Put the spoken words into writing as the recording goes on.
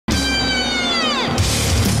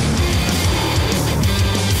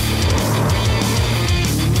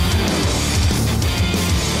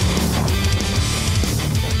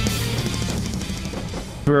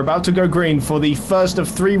We're about to go green for the first of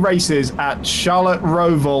 3 races at Charlotte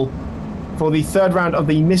Roval for the 3rd round of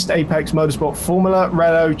the Missed Apex Motorsport Formula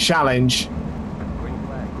Renault Challenge.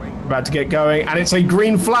 About to get going, and it's a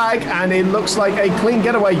green flag, and it looks like a clean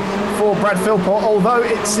getaway for Brad Philpott, although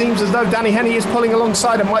it seems as though Danny Henney is pulling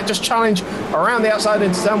alongside and might just challenge around the outside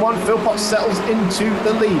into turn 1. Philpott settles into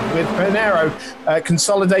the lead with Pinero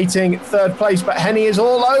consolidating 3rd place, but Henney is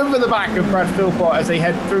all over the back of Brad Philpott as they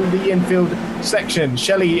head through the infield section.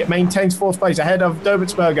 Shelley maintains 4th place ahead of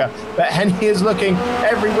Dobertsberger, but Henney is looking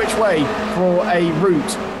every which way for a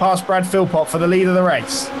route past Brad Philpott for the lead of the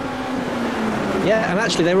race. Yeah, and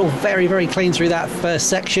actually they're all very, very clean through that first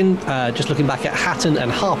section. Just looking back at Hatton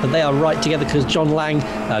and Harper, they are right together because John Lang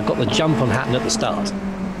got the jump on Hatton at the start.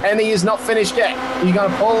 Henney is not finished yet. He's going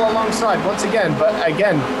to pull alongside once again, but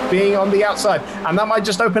again, being on the outside. And that might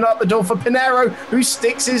just open up the door for Pinero, who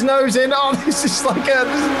sticks his nose in. Oh, this is like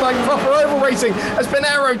proper oval racing as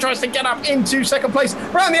Pinero tries to get up into 2nd place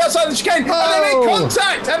around the outside of the chicane. Oh. And they make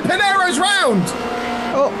contact, and Pinero's round.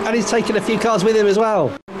 Oh, and he's taken a few cars with him as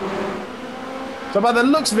well. So by the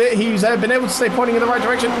looks of it, he's been able to stay pointing in the right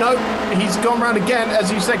direction. No, he's gone round again,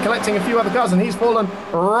 as you said, collecting a few other cars, and he's fallen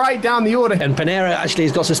right down the order. And Pinero actually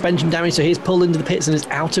has got suspension damage, so he's pulled into the pits and is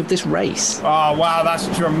out of this race. Oh, wow, that's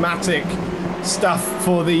dramatic stuff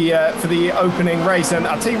for the opening race. And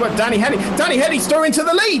I'll tell you what, Danny Henney's still into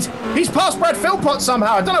the lead. He's passed Brad Philpott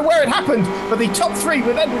somehow. I don't know where it happened, but the top 3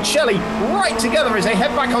 with Edward Shelley right together as they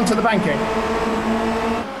head back onto the banking.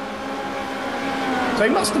 So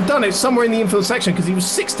he must have done it somewhere in the infield section because he was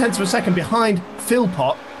 0.6 of a second behind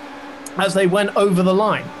Philpott as they went over the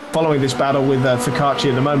line. Following this battle with Focacci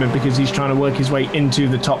at the moment because he's trying to work his way into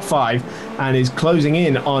the top 5 and is closing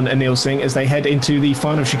in on Anil Singh as they head into the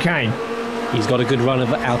final chicane. He's got a good run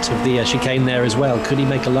out of the chicane there as well. Could he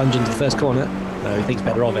make a lunge into the first corner? No, he thinks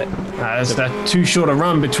better of it. There's too short a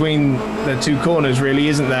run between the 2 corners, really,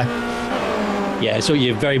 isn't there? Yeah, so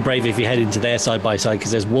you're very brave if you head into there side by side because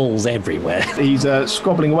there's walls everywhere. He's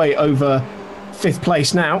squabbling away over 5th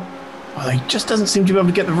place now. Well, he just doesn't seem to be able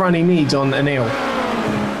to get the run he needs on Anil.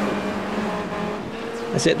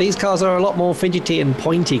 That's it. These cars are a lot more fidgety and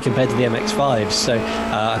pointy compared to the MX-5s, so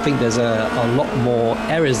I think there's a lot more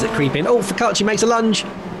errors that creep in. Oh, Focacci makes a lunge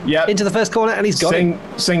into the first corner, and he's got it.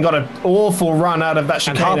 Singh got an awful run out of that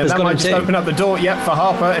chicane, and that might just open up the door, for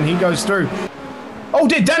Harper, and he goes through. Oh,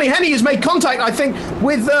 Danny Henney has made contact, I think,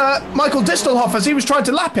 with Michael Distelhoff as he was trying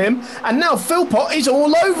to lap him, and now Philpott is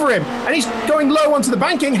all over him, and he's going low onto the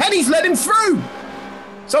banking. Henney's led him through.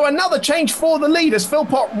 So another change for the lead as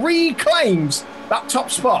Philpott reclaims that top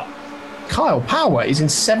spot. Kyle Power is in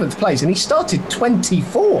 7th place, and he started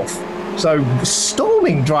 24th. So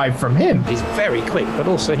storming drive from him. He's very quick, but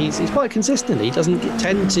also he's quite consistent. He doesn't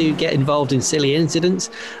tend to get involved in silly incidents,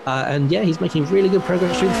 and yeah, he's making really good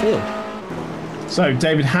progress through the field. So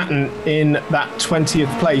David Hatton in that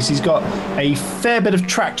 20th place. He's got a fair bit of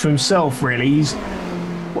track to himself, really. He's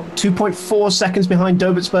 2.4 seconds behind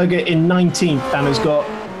Dobertsberger in 19th and has got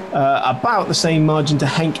about the same margin to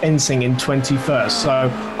Henk Ensing in 21st.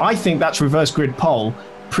 So I think that's reverse grid pole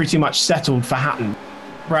pretty much settled for Hatton.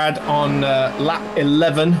 Brad on lap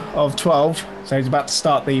 11 of 12. So he's about to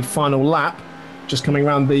start the final lap. Just coming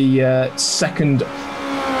around the second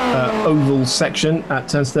oval section at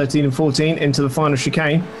turns 13 and 14 into the final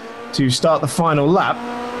chicane to start the final lap.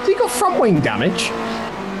 Has he got front wing damage?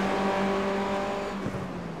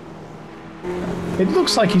 It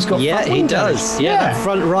looks like he's got front wing damage. Yeah, that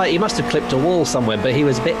front right, he must have clipped a wall somewhere, but he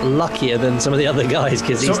was a bit luckier than some of the other guys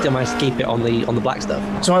because he still managed to keep it on the black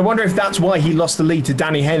stuff. So I wonder if that's why he lost the lead to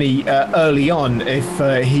Danny Henney early on,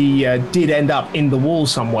 if he did end up in the wall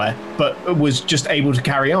somewhere, but was just able to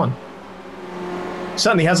carry on.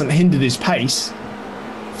 Certainly hasn't hindered his pace.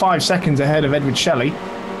 5 seconds ahead of Edward Shelley.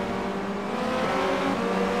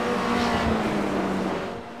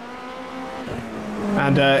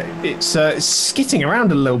 And it's skitting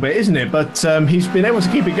around a little bit, isn't it? But he's been able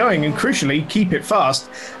to keep it going and, crucially, keep it fast.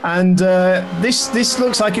 And this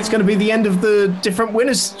looks like it's going to be the end of the different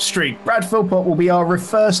winners streak. Brad Philpott will be our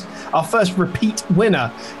first repeat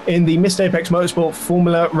winner in the Missed Apex Motorsport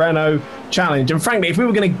Formula Renault Challenge. And frankly, if we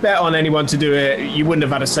were going to bet on anyone to do it, you wouldn't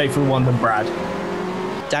have had a safer one than Brad.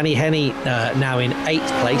 Danny Henney now in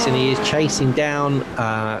 8th place, and he is chasing down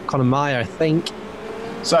Conor Meyer, I think.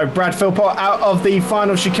 So Brad Philpott out of the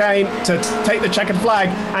final chicane to take the checkered flag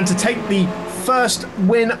and to take the first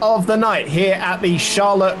win of the night here at the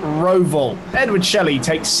Charlotte Roval. Edward Shelley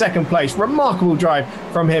takes 2nd place. Remarkable drive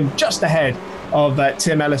from him, just ahead of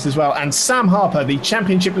Tim Ellis as well. And Sam Harper, the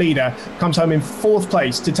championship leader, comes home in 4th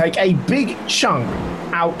place to take a big chunk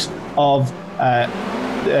out of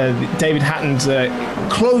David Hatton's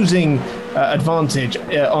closing advantage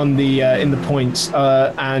on the in the points,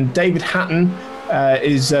 and David Hatton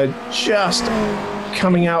is just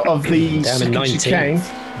coming out of the second chicane.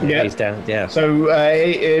 Yeah, he's down. Yeah. So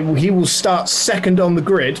he will start second on the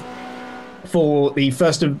grid for the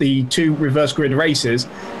first of the 2 reverse grid races.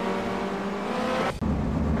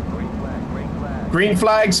 Green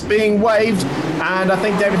flags being waved, and I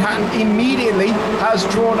think David Hatton immediately has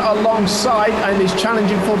drawn alongside and is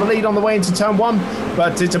challenging for the lead on the way into turn 1.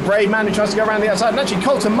 But it's a brave man who tries to go around the outside. And actually,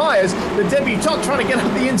 Colton Myers, the debutant, trying to get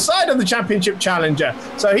up the inside of the championship challenger.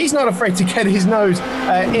 So he's not afraid to get his nose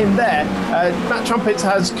in there. Matt Trumpets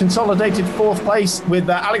has consolidated 4th place with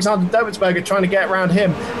Alexander Dobertsberger trying to get around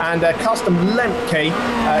him, and Carsten Lemke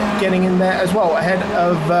getting in there as well ahead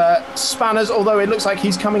of Spanners, although it looks like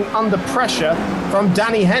he's coming under pressure from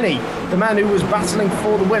Danny Henney, the man who was battling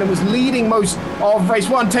for the win and was leading most of race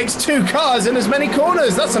 1, takes 2 cars in as many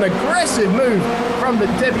corners. That's an aggressive move from the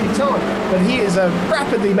debutant, but he is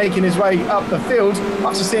rapidly making his way up the field.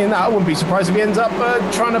 After seeing that, I wouldn't be surprised if he ends up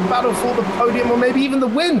trying to battle for the podium or maybe even the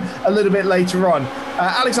win a little bit later on.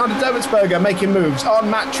 Alexander Dobertsberger making moves on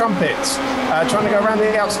Matt Trumpets, trying to go around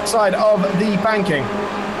the outside of the banking.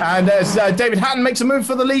 And as David Hatton makes a move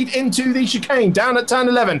for the lead into the chicane, down at turn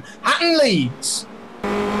 11. Hatton leads.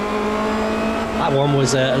 That one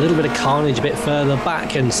was a little bit of carnage a bit further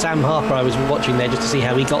back, and Sam Harper, I was watching there just to see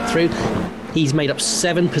how he got through. He's made up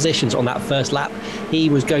 7 positions on that first lap. He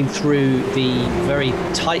was going through the very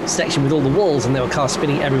tight section with all the walls, and there were cars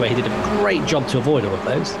spinning everywhere. He did a great job to avoid all of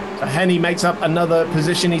those. So Henney makes up another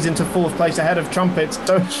position. He's into 4th place ahead of Trumpets.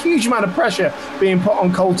 So a huge amount of pressure being put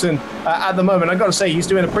on Colton at the moment. I've got to say, he's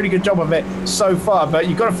doing a pretty good job of it so far, but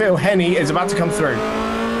you've got to feel Henney is about to come through.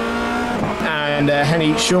 And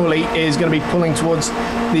Henney surely is going to be pulling towards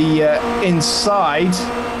the inside.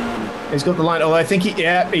 He's got the line, although I think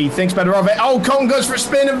he thinks better of it. Oh, Colton goes for a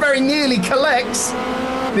spin and very nearly collects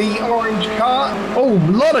the orange car. Oh,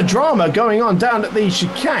 a lot of drama going on down at the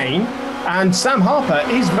chicane. And Sam Harper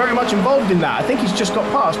is very much involved in that. I think he's just got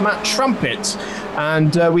past Matt Trumpets.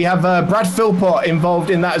 And we have Brad Philpott involved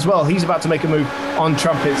in that as well. He's about to make a move on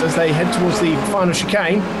Trumpets as they head towards the final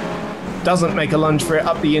chicane. Doesn't make a lunge for it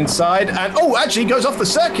up the inside, and actually goes off the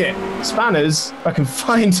circuit. Spanners, if I can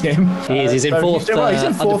find him. He's in 4th. He's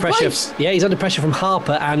in 4th under pressure. Place. Yeah, he's under pressure from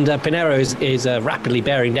Harper, and Pinero is rapidly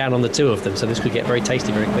bearing down on the 2 of them. So this could get very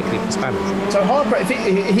tasty very quickly for Spanners. So Harper, if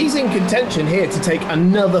he's in contention here to take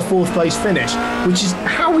another 4th place finish, which is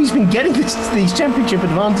how he's been getting these championship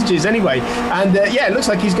advantages anyway. And it looks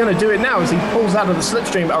like he's going to do it now as he pulls out of the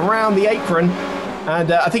slipstream around the apron.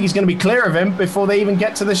 And I think he's going to be clear of him before they even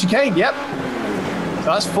get to the chicane. Yep. So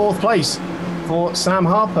that's 4th place for Sam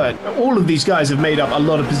Harper. All of these guys have made up a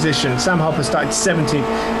lot of positions. Sam Harper started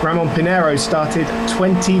 17th. Ramon Pinero started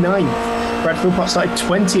 29th. Brad Philpott started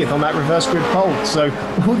 20th on that reverse grid pole. So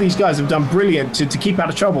all these guys have done brilliant to keep out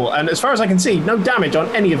of trouble. And as far as I can see, no damage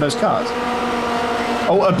on any of those cars.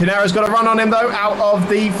 Pinero's got a run on him, though, out of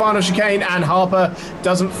the final chicane, and Harper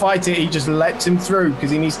doesn't fight it. He just lets him through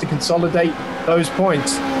because he needs to consolidate those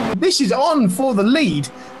points. This is on for the lead,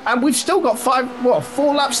 and we've still got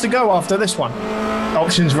 4 laps to go after this one.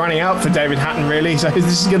 Options running out for David Hatton, really, so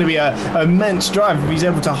this is going to be an immense drive if he's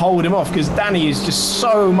able to hold him off, because Danny is just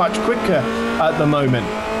so much quicker at the moment.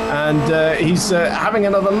 And he's having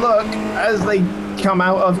another look as they come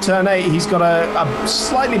out of turn 8. He's got a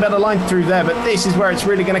slightly better line through there, but this is where it's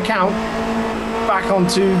really going to count. Back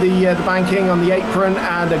onto the banking on the apron,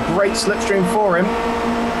 and a great slipstream for him.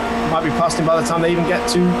 Might be past him by the time they even get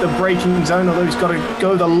to the braking zone, although he's got to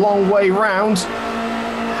go the long way round.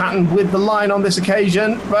 Hatton with the line on this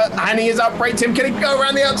occasion, but Henney has outbraked him. Can he go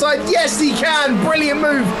around the outside? Yes, he can. Brilliant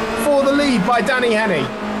move for the lead by Danny Henney.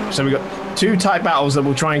 So we've got 2 tight battles that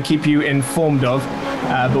we'll try and keep you informed of,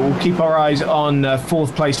 but we'll keep our eyes on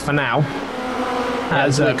 4th place for now,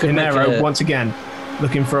 as Pinero once again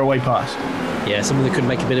looking for a way past. Yeah, something that could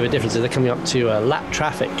make a bit of a difference is they're coming up to lap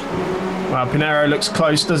traffic. Well, Pinero looks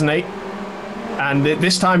close, doesn't he? And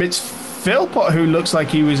this time it's Philpott who looks like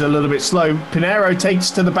he was a little bit slow. Pinero takes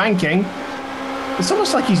to the banking. It's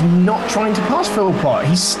almost like he's not trying to pass Philpott.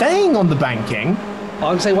 He's staying on the banking.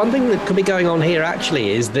 I would say one thing that could be going on here actually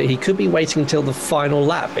is that he could be waiting until the final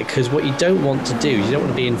lap, because what you don't want to do is you don't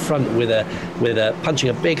want to be in front with a punching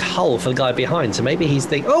a big hole for the guy behind. So maybe he's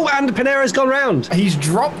thinking, and Pinero's gone round. He's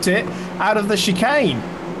dropped it out of the chicane.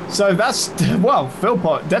 So that's,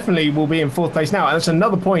 Philpott definitely will be in 4th place now. And that's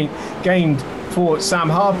another point gained for Sam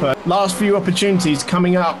Harper. Last few opportunities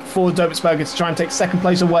coming up for Dobitsberger to try and take second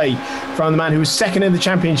place away from the man who was second in the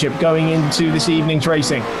championship going into this evening's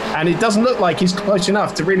racing. And it doesn't look like he's close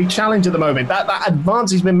enough to really challenge at the moment. That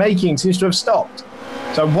advance he's been making seems to have stopped.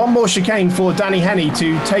 So one more chicane for Danny Henney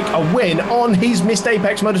to take a win on his Missed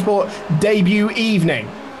Apex Motorsport debut evening.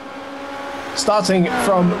 Starting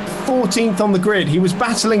from 14th on the grid, he was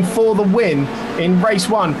battling for the win in race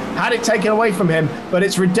 1, had it taken away from him, but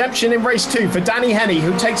it's redemption in race 2 for Danny Henney,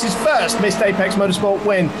 who takes his first Missed Apex Motorsport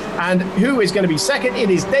win. And who is going to be second? It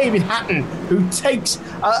is David Hatton, who takes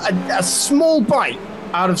a small bite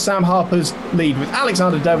out of Sam Harper's lead, with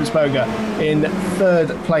Alexander Dobitsberger in third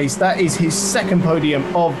place. That is his second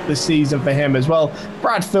podium of the season for him as well.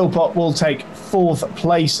 Brad Philpott will take fourth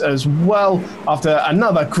place as well after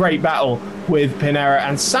another great battle with Pinera,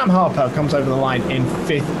 and Sam Harper comes over the line in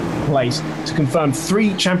fifth place to confirm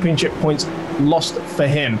 3 championship points lost for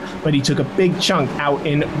him, but he took a big chunk out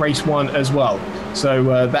in race 1 as well.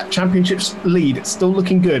 So that championship's lead still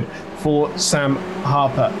looking good for Sam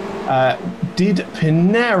Harper. Did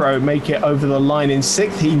Pinero make it over the line in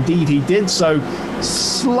 6th? Indeed he did. So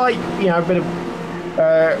slight, bit of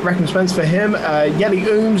recompense for him. Yeli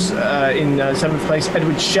Ooms in 7th place.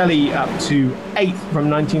 Edward Shelley up to 8th from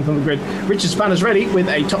 19th on the grid. Richard Spanner's ready with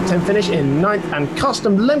a top 10 finish in 9th, and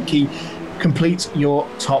Custom Lemke completes your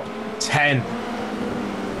top 10.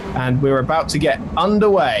 And we're about to get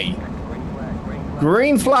underway.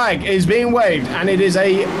 Green flag is being waved, and it is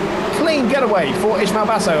a clean getaway for Ishmael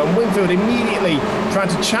Basso, and Wingfield immediately trying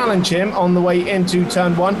to challenge him on the way into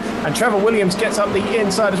turn 1, and Trevor Williams gets up the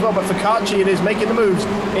inside as well, but Focacci it is making the moves.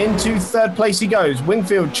 Into third place he goes.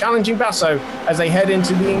 Wingfield challenging Basso as they head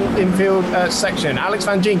into the infield section. Alex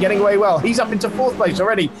Van Gien getting away well. He's up into 4th place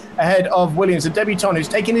already ahead of Williams, a debutant who's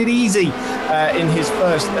taking it easy in his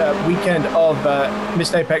first weekend of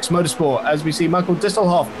Missed Apex Motorsport, as we see Michael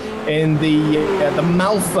Distelhoff in the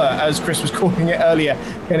Malfa, as Chris was calling it earlier,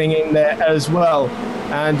 getting in there as well.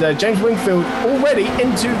 And James Wingfield already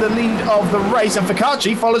into the lead of the race, and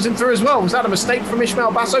Focacci follows him through as well. Was that a mistake from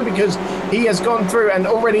Ishmael Basso, because he has gone through and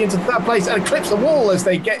already into third place and clips the wall as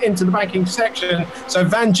they get into the banking section. So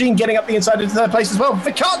Van Gien getting up the inside into third place as well.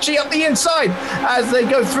 Focacci up the inside as they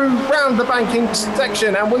go through round the banking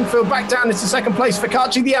section, and Wingfield back down into second place.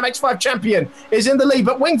 Focacci, the MX5 champion, is in the lead,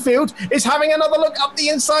 but Wingfield is having another look up the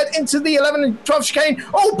inside into the 11 and 12 chicane.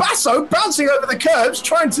 Oh, Basso bouncing over the curbs,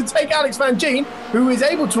 trying to take Alex Van Gien, who is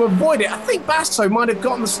able to avoid it. I think Basso might have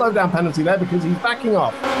gotten the slowdown penalty there because he's backing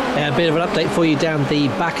off. A bit of an update for you down the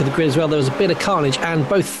back of the grid as well. There was a bit of carnage, and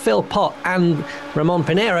both Phil Pott and Ramon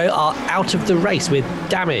Pinero are out of the race with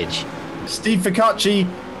damage. Steve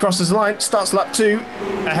Focacci crosses the line, starts lap 2,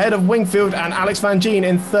 ahead of Wingfield and Alex Van Gien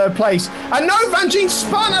in third place. And no, Van Gien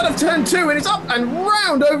spun out of turn 2 and it's up and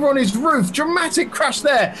round over on his roof. Dramatic crash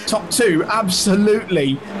there. Top 2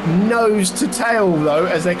 absolutely nose to tail though,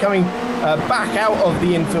 as they're coming back out of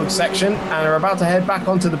the infield section and are about to head back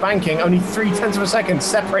onto the banking. Only 0.3 of a second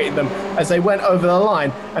separated them as they went over the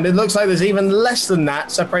line, and it looks like there's even less than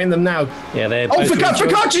that separating them now. Yeah, they're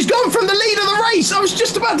Focacci's gone from the lead of the race. I was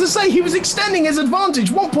just about to say he was extending his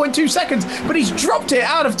advantage 1.2 seconds, but he's dropped it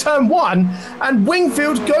out of turn 1, and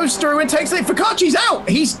Wingfield goes through and takes it. Focacci's out.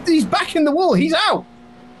 He's back in the wall. He's out.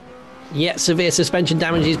 Yeah, severe suspension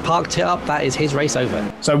damage. He's parked it up. That is his race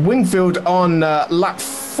over. So Wingfield on lap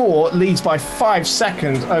 4 leads by 5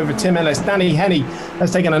 seconds over Tim Ellis. Danny Henney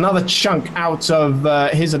has taken another chunk out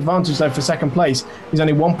of his advantage though for second place. He's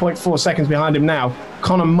only 1.4 seconds behind him now.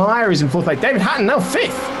 Connor Meyer is in 4th place. David Hatton now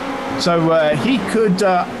 5th. So he could,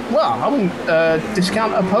 I wouldn't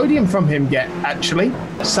discount a podium from him yet, actually.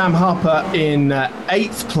 Sam Harper in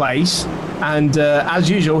 8th place. And as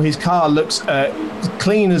usual, his car looks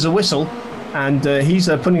clean as a whistle. And he's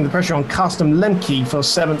putting the pressure on Custom Lemke for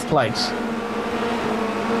 7th place.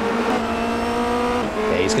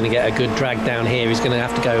 Yeah, he's going to get a good drag down here. He's going to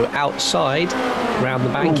have to go outside around the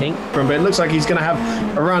banking. But it looks like he's going to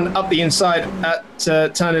have a run up the inside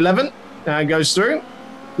at turn 11. And goes through.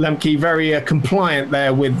 Lemke very compliant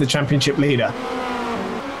there with the championship leader.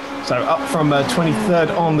 So up from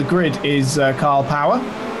 23rd on the grid is Carl Power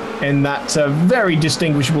in that very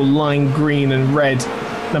distinguishable lime green and red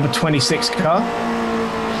number 26 car.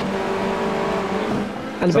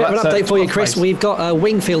 And a bit of an update for you, Chris. We've got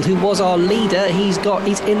Wingfield, who was our leader. He's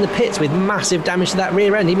in the pits with massive damage to that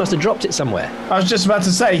rear end. He must have dropped it somewhere. I was just about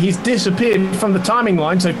to say, he's disappeared from the timing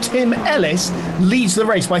line. So Tim Ellis leads the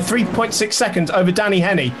race by 3.6 seconds over Danny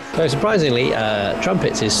Henney. So surprisingly,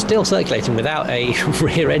 Trumpets is still circulating without a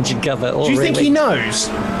rear engine cover. Or do you think he knows?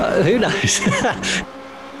 Who knows?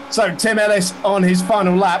 So Tim Ellis on his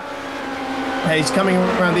final lap. He's coming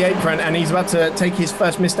around the apron and he's about to take his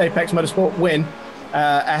first Missed Apex Motorsport win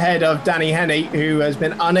ahead of Danny Henney, who has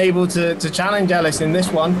been unable to challenge Ellis in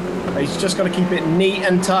this one. He's just got to keep it neat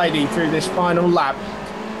and tidy through this final lap.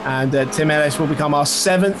 And Tim Ellis will become our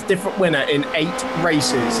 7th different winner in 8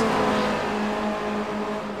 races.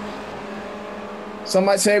 Some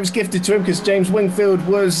might say it was gifted to him because James Wingfield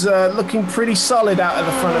was looking pretty solid out at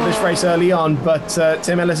the front of this race early on, but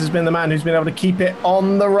Tim Ellis has been the man who's been able to keep it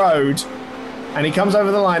on the road. And he comes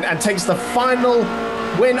over the line and takes the final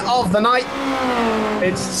win of the night.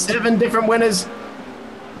 It's 7 different winners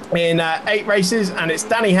in 8 races, and it's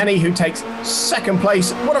Danny Henney who takes 2nd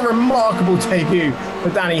place. What a remarkable debut for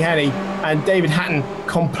Danny Henney. And David Hatton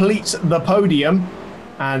completes the podium,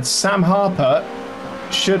 and Sam Harper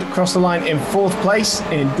should cross the line in 4th place.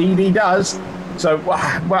 Indeed he does. So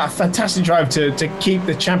wow, a fantastic drive to keep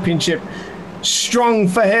the championship strong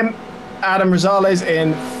for him. Adam Rosales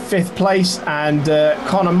in 5th place, and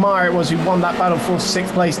Conor Meyer was who won that battle for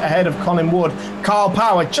 6th place ahead of Colin Ward. Carl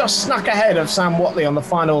Power just snuck ahead of Sam Watley on the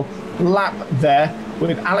final lap there,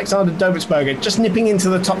 with Alexander Dobertsberger just nipping into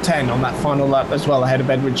the top 10 on that final lap as well, ahead of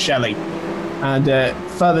Edward Shelley. And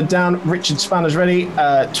further down, Richard Spanner's ready,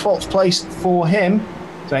 12th place for him.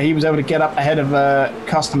 So he was able to get up ahead of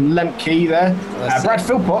Custom Lemke there. Brad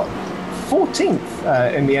Philpott,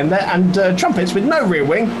 14th in the end there, and Trumpets with no rear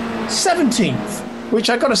wing, 17th, which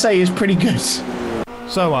I got to say is pretty good.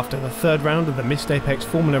 So after the 3rd round of the Missed Apex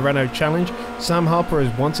Formula Renault Challenge, Sam Harper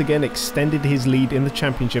has once again extended his lead in the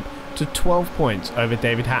championship to 12 points over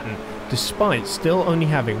David Hatton, despite still only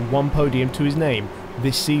having 1 podium to his name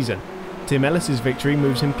this season. Tim Ellis's victory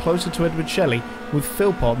moves him closer to Edward Shelley, with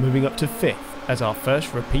Philpott moving up to 5th as our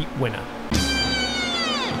first repeat winner.